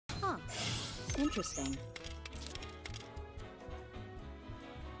Huh. Interesting.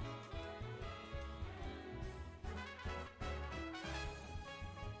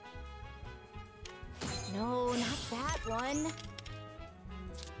 No, not that one.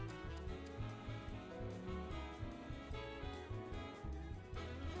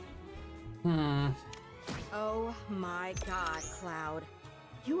 Oh my god, Cloud.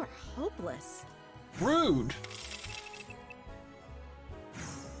 You are hopeless. Rude.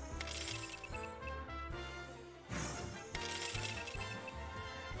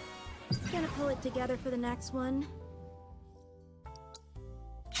 Gonna pull it together for the next one.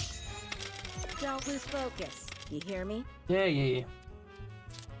 Don't lose focus. You hear me? Yeah.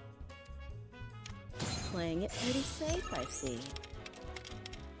 Playing it pretty safe, I see.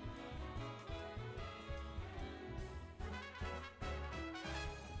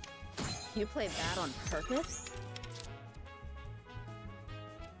 You played that on purpose?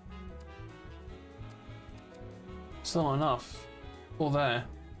 Still not enough. All there.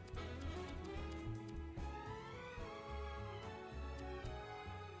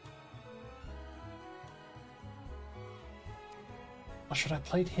 Or should I have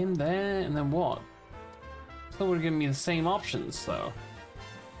played him there and then what? Still would have given me the same options though.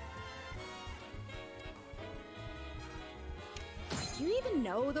 Do you even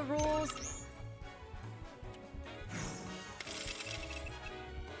know the rules?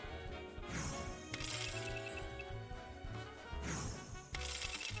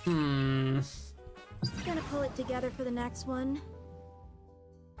 Gonna pull it together for the next one.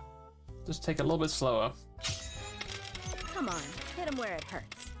 Just take it a little bit slower. Come on, hit him where it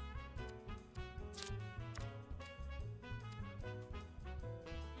hurts.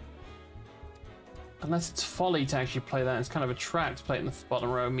 Unless it's folly to actually play that, it's kind of a trap to play it in the bottom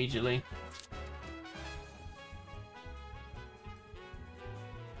row immediately.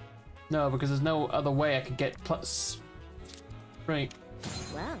 No, because there's no other way I could get plus. Right.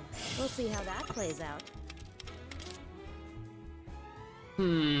 Well, we'll see how that plays out.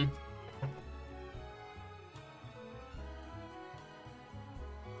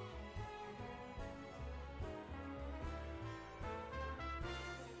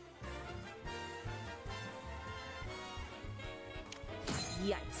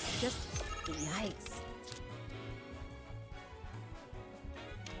 Yikes. Just yikes.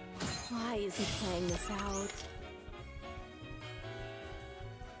 Why is he playing this out?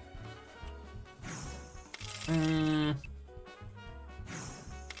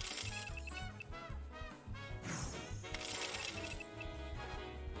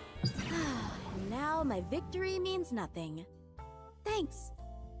 Now my victory means nothing. Thanks.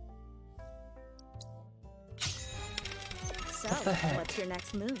 So, What the heck? what's your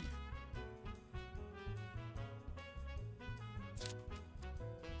next move?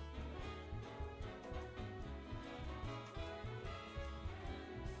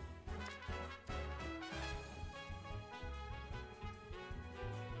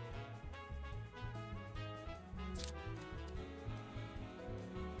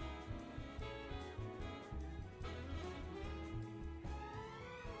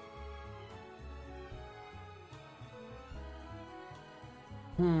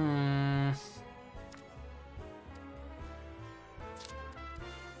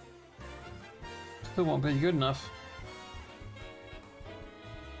 Still won't be good enough.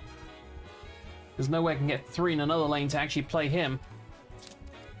 There's no way I can get 3 in another lane to actually play him.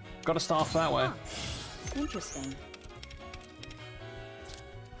 Gotta start off that way. Huh. Interesting.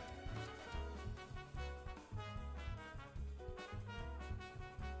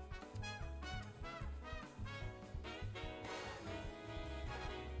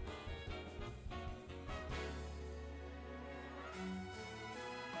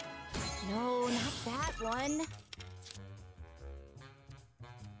 No, not that one.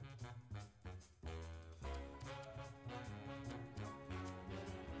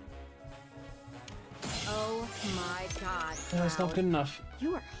 Oh my god. That's not Cloud. good enough.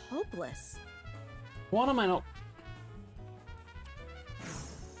 You are hopeless. What am I not?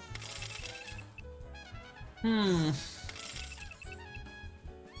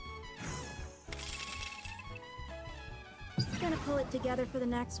 Gonna pull it together for the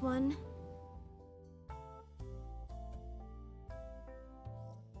next one.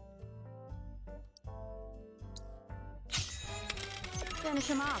 Finish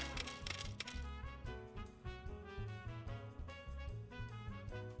him off.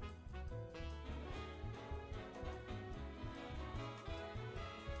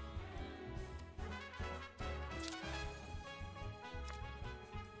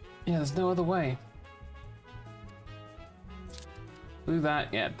 Yeah, there's no other way. Do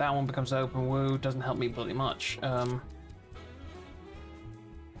that. Yeah, that one becomes open. Woo, doesn't help me bloody much.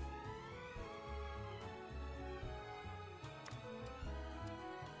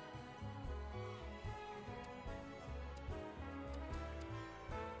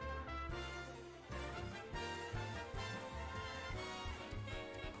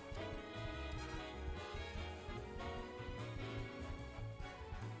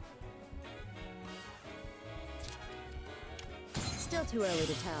 Still too early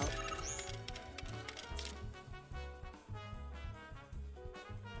to tell.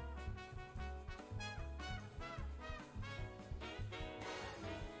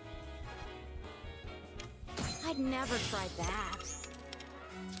 I'd never tried that.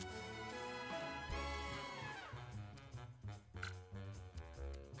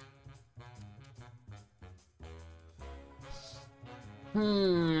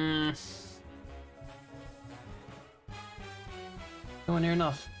 Nowhere near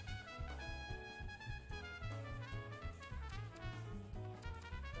enough.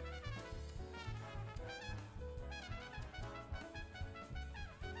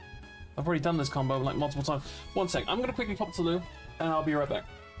 I've already done this combo like multiple times. One sec, I'm gonna quickly pop to Lou, and I'll be right back.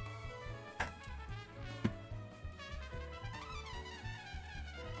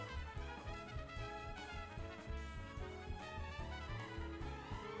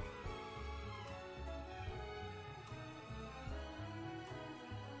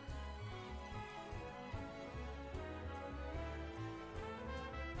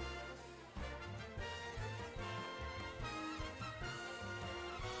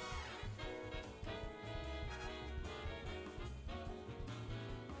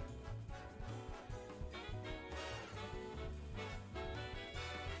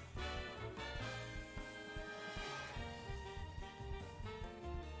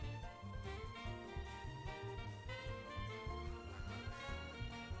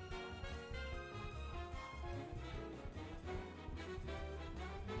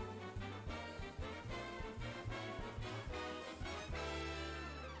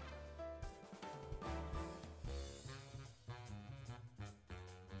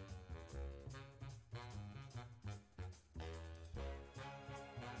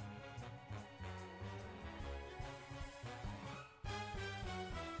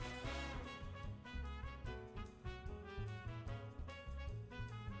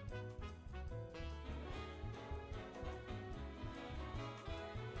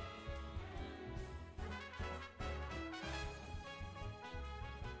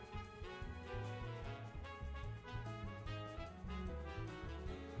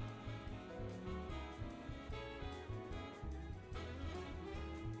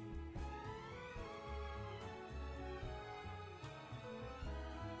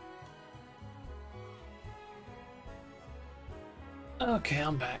 Okay,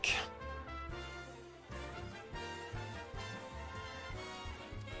 I'm back.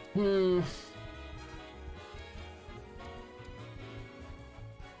 Do you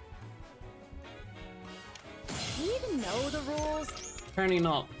even know the rules? Apparently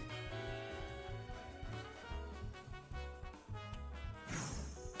not.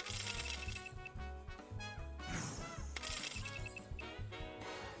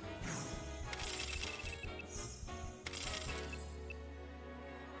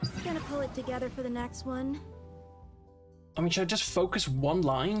 Gonna pull it together for the next one. I mean, should I just focus one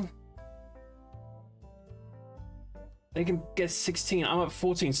line? They can get 16, I'm at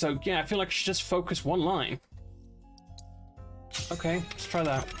 14, so yeah, I feel like I should just focus one line. Okay, let's try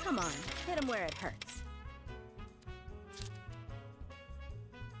that. Come on, hit him where it hurts.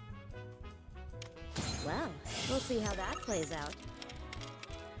 Well, we'll see how that plays out.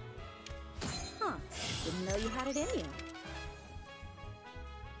 Huh, didn't know you had it in you.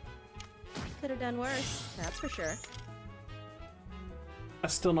 Could have done worse, that's for sure.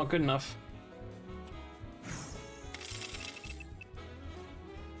 That's still not good enough.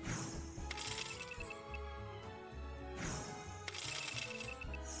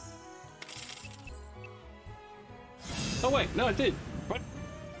 Oh wait, no I did. What?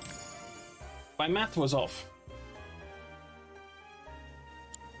 My math was off.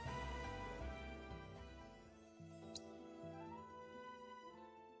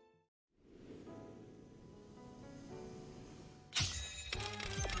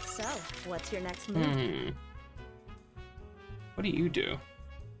 So, what's your next move? What do you do?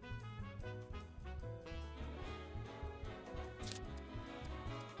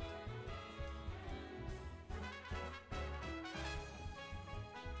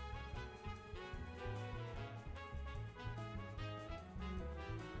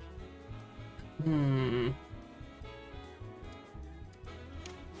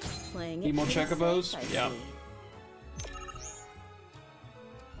 playing Need it more pretty chocobos? safe, I Yeah. see.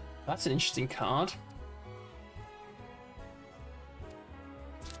 That's an interesting card.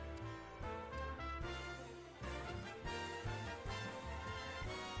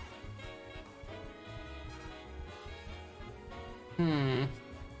 Hmm.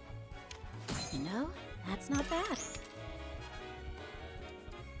 You know, that's not bad.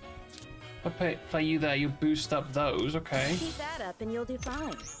 If I play you there, you boost up those, okay. Keep that up and you'll do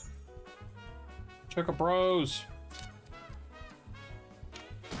fine. Choco Bros.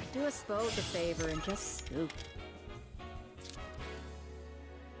 Do us both a favor and just scoop.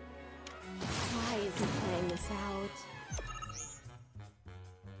 Why is he playing this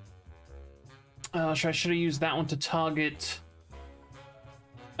out? Should have used that one to target.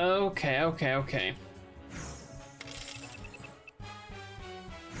 Okay.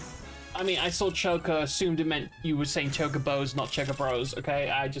 I mean, I saw Choco, assumed it meant you were saying Chocobos, not Chocobros, okay?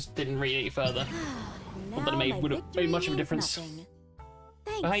 I just didn't read any further. Not that it would have made much of a difference. Thanks.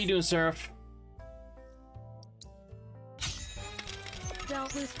 But how you doing, Seraph?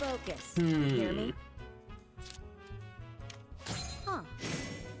 Don't lose focus. You hear me? Huh.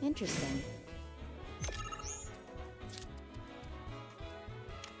 Interesting.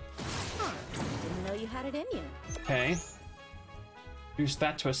 Huh. Didn't know you had it in you. Okay. Boost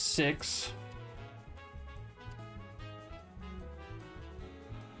that to a 6.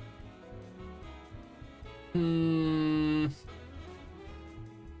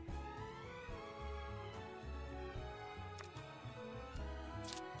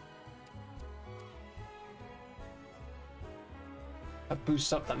 That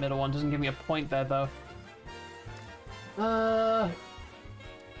boosts up that middle one. Doesn't give me a point there, though.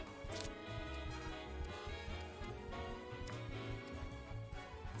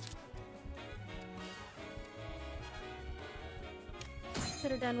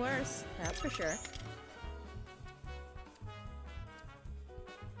 Could have done worse, that's for sure.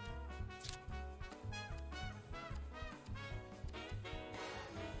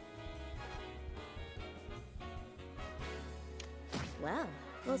 Well,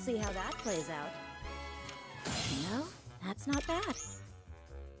 we'll see how that plays out. You know, that's not bad.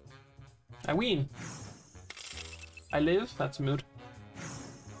 I win. I live. That's a mood.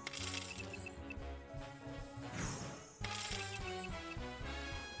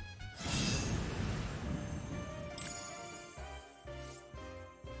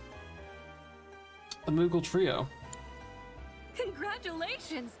 The Moogle Trio.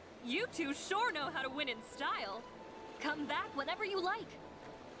 Congratulations! You two sure know how to win in style. Come back whenever you like.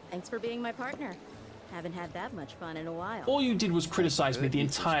 Thanks for being my partner. Haven't had that much fun in a while. All you did was criticize me the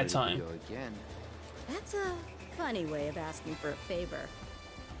entire time. Go again. That's a funny way of asking for a favor.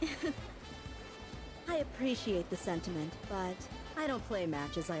 I appreciate the sentiment, but I don't play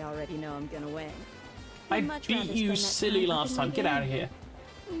matches I already know I'm gonna win. I I'd much beat rather you spend that silly time last upping my time. Get out of game.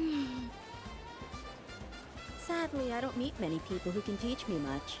 here. Sadly, I don't meet many people who can teach me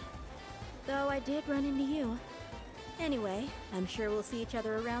much. Though I did run into you. Anyway, I'm sure we'll see each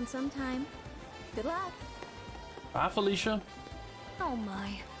other around sometime. Good luck! Bye, Felicia. Oh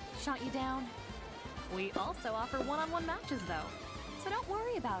my, shot you down. We also offer one-on-one matches though, so don't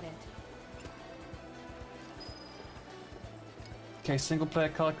worry about it. Okay, single player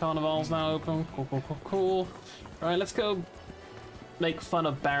color carnival's now open. Cool. Alright, let's go make fun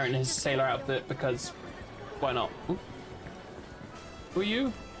of Barrett and his sailor outfit because why not? Ooh. Who are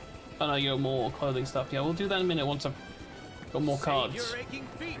you? Oh no, you're more clothing stuff. Yeah, we'll do that in a minute once I've got more cards. Your aching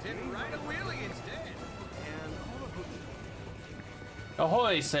feet and ride a wheelie instead.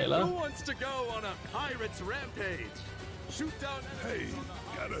 Ahoy, sailor. Who wants to go on a pirate's rampage? Shoot down Hey, enemies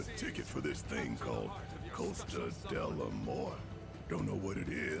on the got a ticket for this thing called Costa del Amor. Don't know what it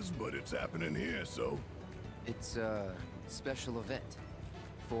is, but it's happening here, so... It's a special event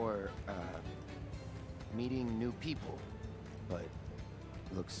for meeting new people, but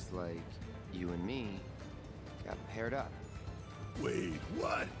looks like you and me got paired up. Wait,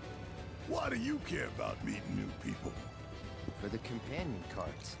 what? Why do you care about meeting new people? For the companion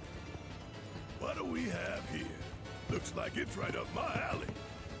cards. What do we have here? Looks like it's right up my alley.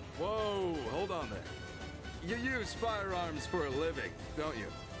 Whoa, hold on there. You use firearms for a living, don't you?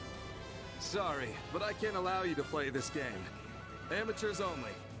 Sorry, but I can't allow you to play this game. Amateurs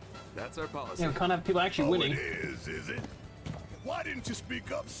only. That's our policy. Yeah, we can't have people actually winning. It is it? Why didn't you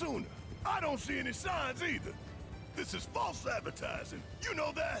speak up sooner? I don't see any signs either. This is false advertising. You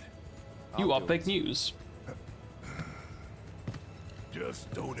know that? You I'll are do big it. news.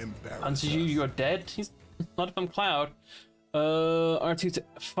 Just don't embarrass Answers us. you're dead. He's not if I'm Cloud. R2 to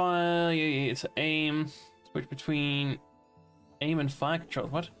fire. Yeah, to aim. Switch between aim and fire control.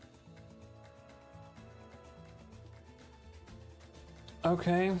 What?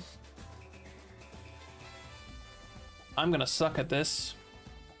 Okay. I'm gonna suck at this.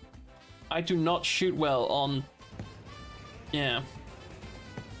 I do not shoot well on... Yeah.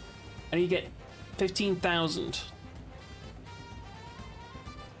 I need to get 15,000.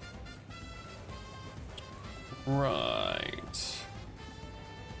 Right.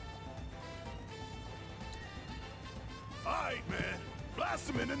 Alright, man. Blast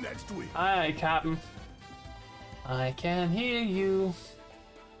him in the next week. Hi, Captain. I can hear you.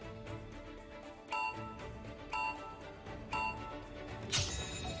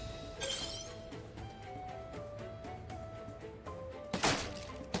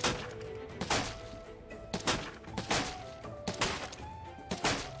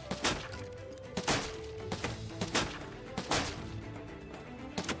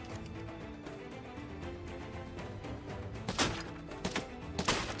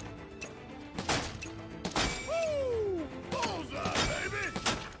 Woo! Bullseye, baby!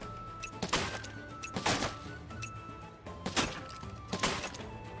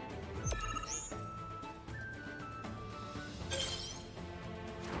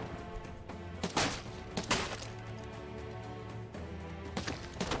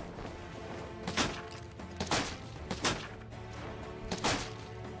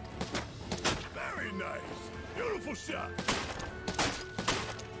 Very nice. Beautiful shot.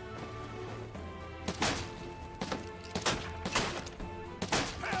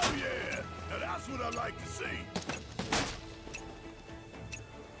 Hell yeah! Now that's what I like to see.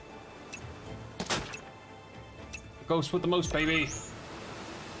 Ghost with the most, baby.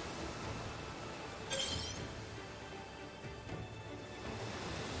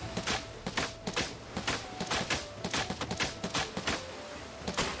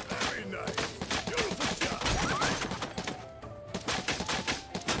 Very nice. Beautiful shot.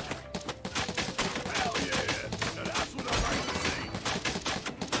 Hell yeah! Now that's what I like to see.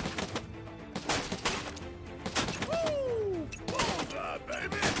 Woo! Bullseye,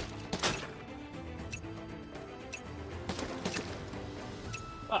 baby!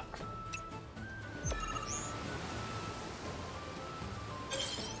 Fuck.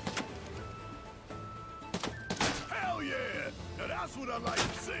 Hell yeah! Now that's what I like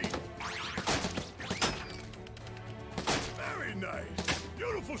to see. Very nice.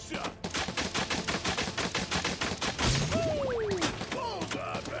 Beautiful shot. Woo!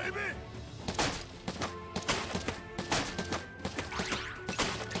 Bullseye, baby!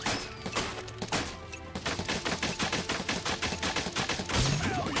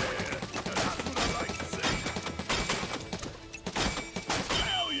 Hell yeah! Now that's what I like to see.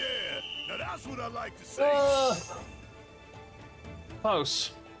 Hell yeah! Now that's what I like to see.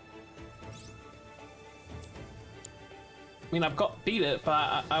 Close. I mean, I've got beat it,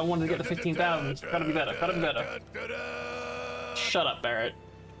 but I wanted to get the 15,000. Gotta be better. Gotta be better. Shut up, Barrett.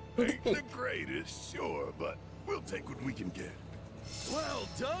 Ain't the greatest, sure, but we'll take what we can get. Well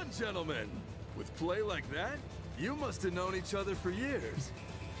done, gentlemen. With play like that, you must have known each other for years.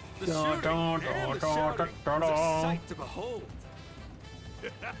 The Dun, shooting dun, and the dun, shouting dun, was a dun. sight to behold.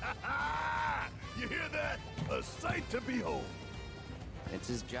 You hear that? A sight to behold. It's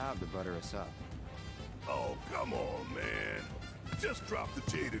his job to butter us up. Oh, come on, man. Just drop the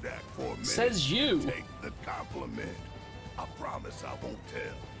jaded act for a minute. Says you. Take the compliment. I promise I won't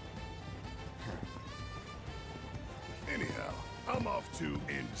tell. Anyhow, I'm off to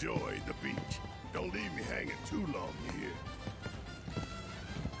enjoy the beach. Don't leave me hanging too long here.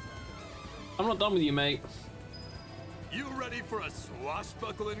 I'm not done with you, mate. You ready for a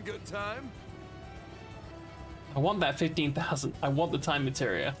swashbuckling good time? I want that 15,000. I want the time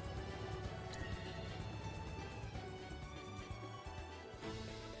materia.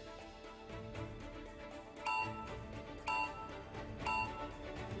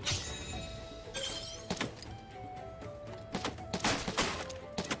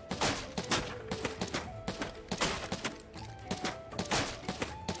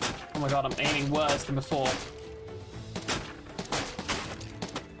 Oh my god, I'm aiming worse than before.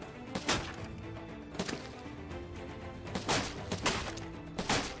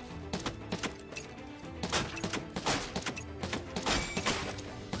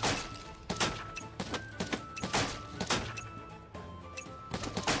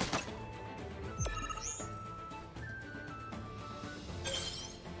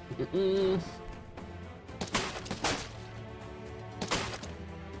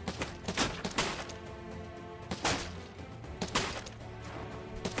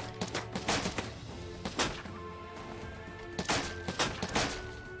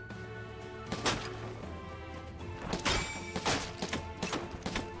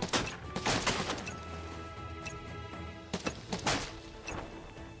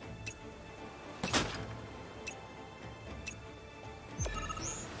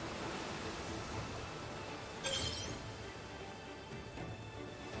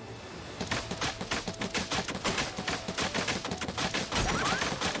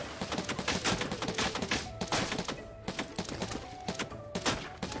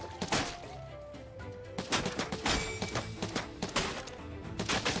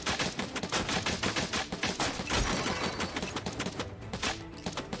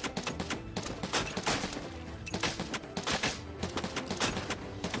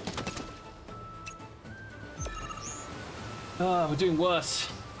 Ah, we're doing worse.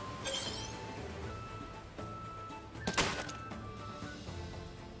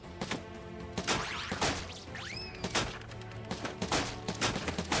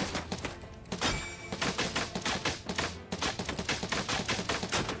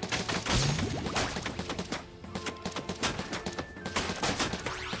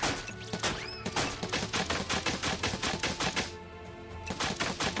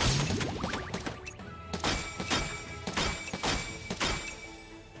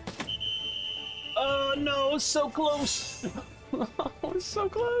 Oh no, so close! I was so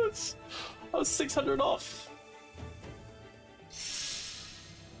close! I was 600 off.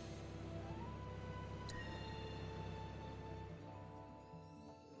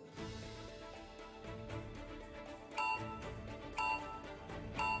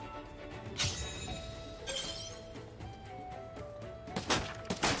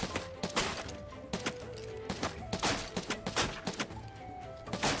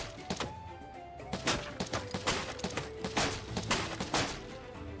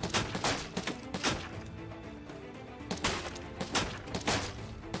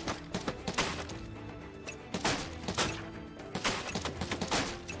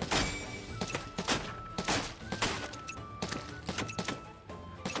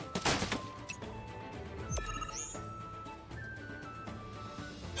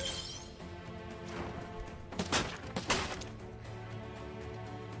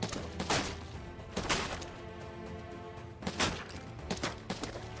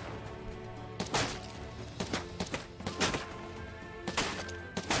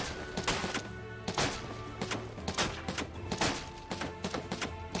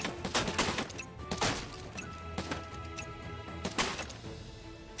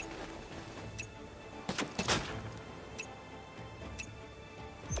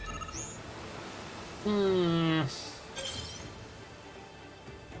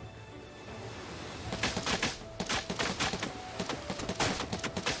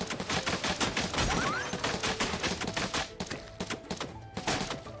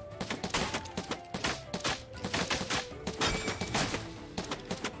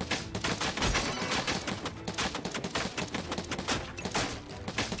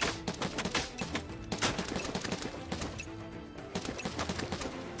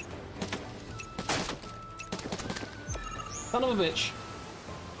 Son of a bitch.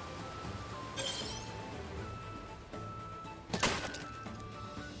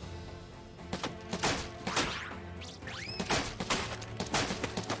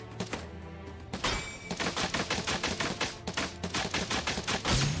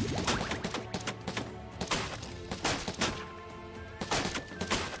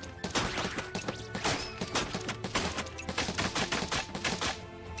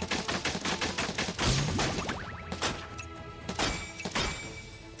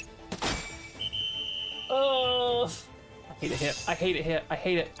 I hate it here. I hate it here. I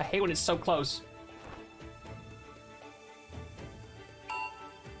hate it. I hate when it's so close.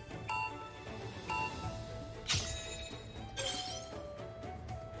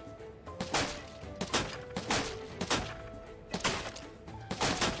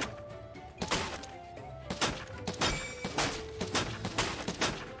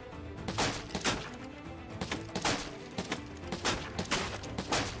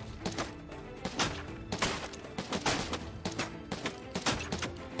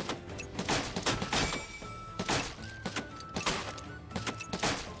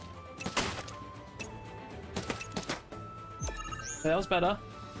 That was better.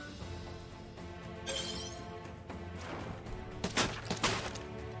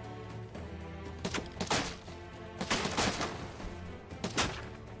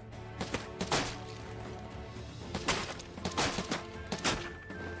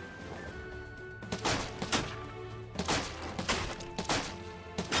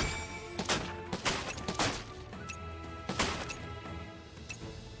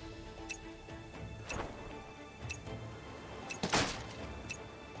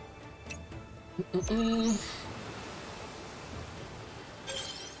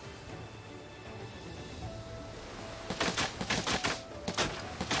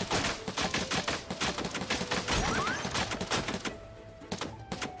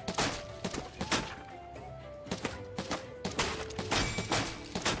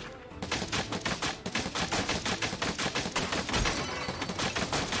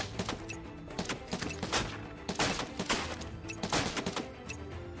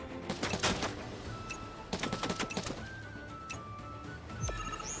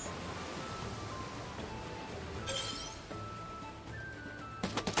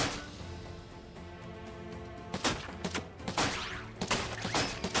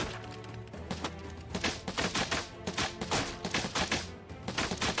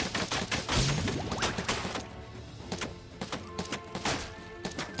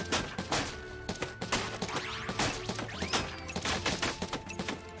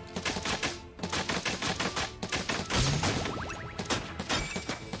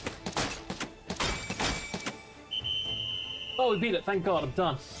 Oh, we beat it. Thank God. I'm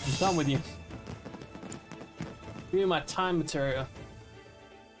done. I'm done with you. Give me my time material.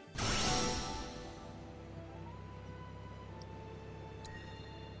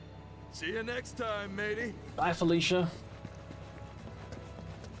 See you next time, matey. Bye, Felicia.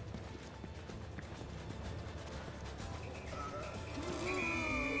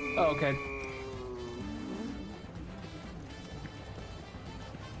 Oh, okay.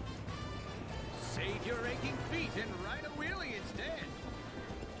 Save your aching feet and ride a wheelie instead.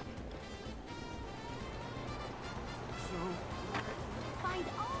 Find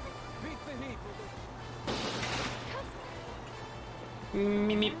all the Beat the heat.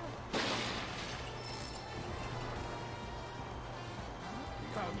 Meep.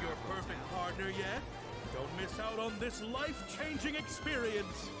 Found your perfect partner yet? Don't miss out on this life-changing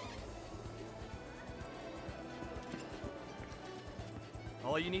experience.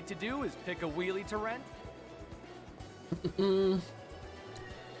 All you need to do is pick a wheelie to rent.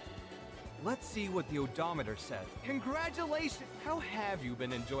 Let's see what the odometer says. Congratulations! How have you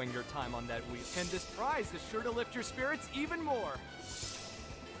been enjoying your time on that wheel? And this prize is sure to lift your spirits even more.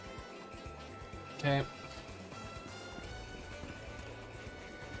 Okay.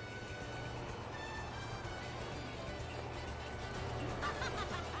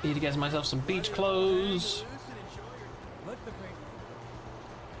 Need to get myself some beach clothes. Let the paint.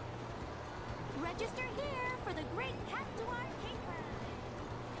 register here for the Great Cactuar Caper.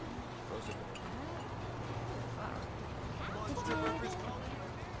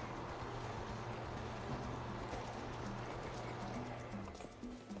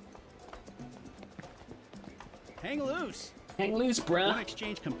 Hang loose! Hang loose, Want bruh. to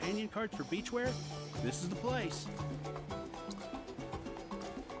exchange companion cards for beachwear? This is the place.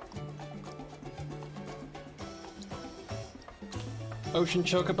 Ocean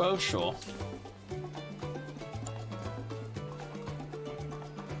Chocobo, sure.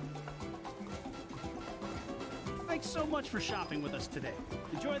 Thanks so much for shopping with us today.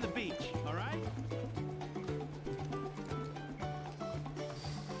 Enjoy the beach, all right?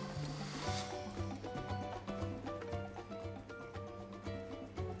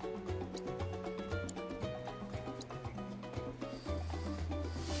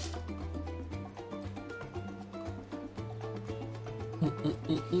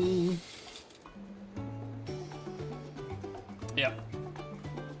 Yeah.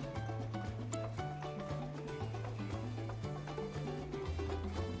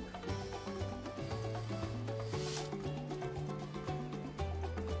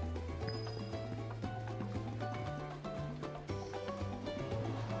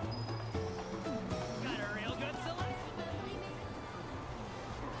 Got a real good selection.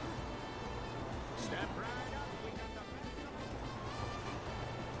 Step right up. We got the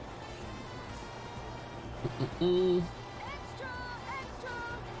Extra, extra!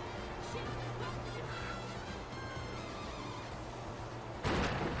 Ship ready.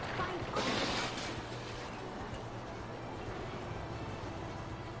 Find all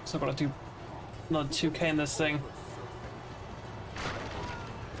So I've got to do another 2K in this thing.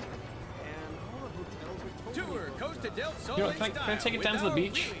 tour Costa del Sol You know, in can I style take it with down to the our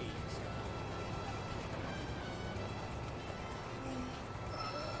beach? wheelies.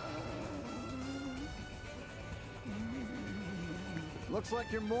 Looks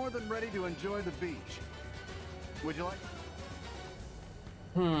like you're more than ready to enjoy the beach. Would you like?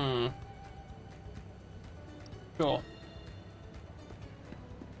 Sure.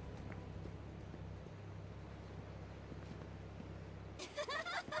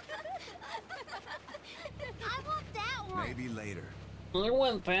 I want that one! Maybe later. I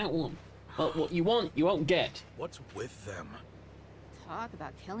want that one. But what you want, you won't get. What's with them? Talk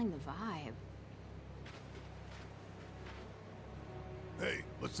about killing the vibe. Hey,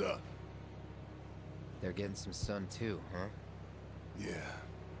 what's up? They're getting some sun too, huh? Yeah.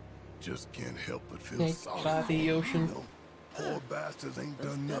 Just can't help but feel Okay, sorry. by the for 'em, ocean. you know? Poor bastards ain't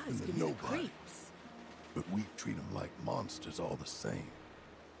done nothing to nobody. But we treat them like monsters all the same.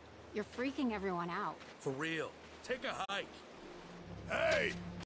 You're freaking everyone out. For real. Take a hike. Hey!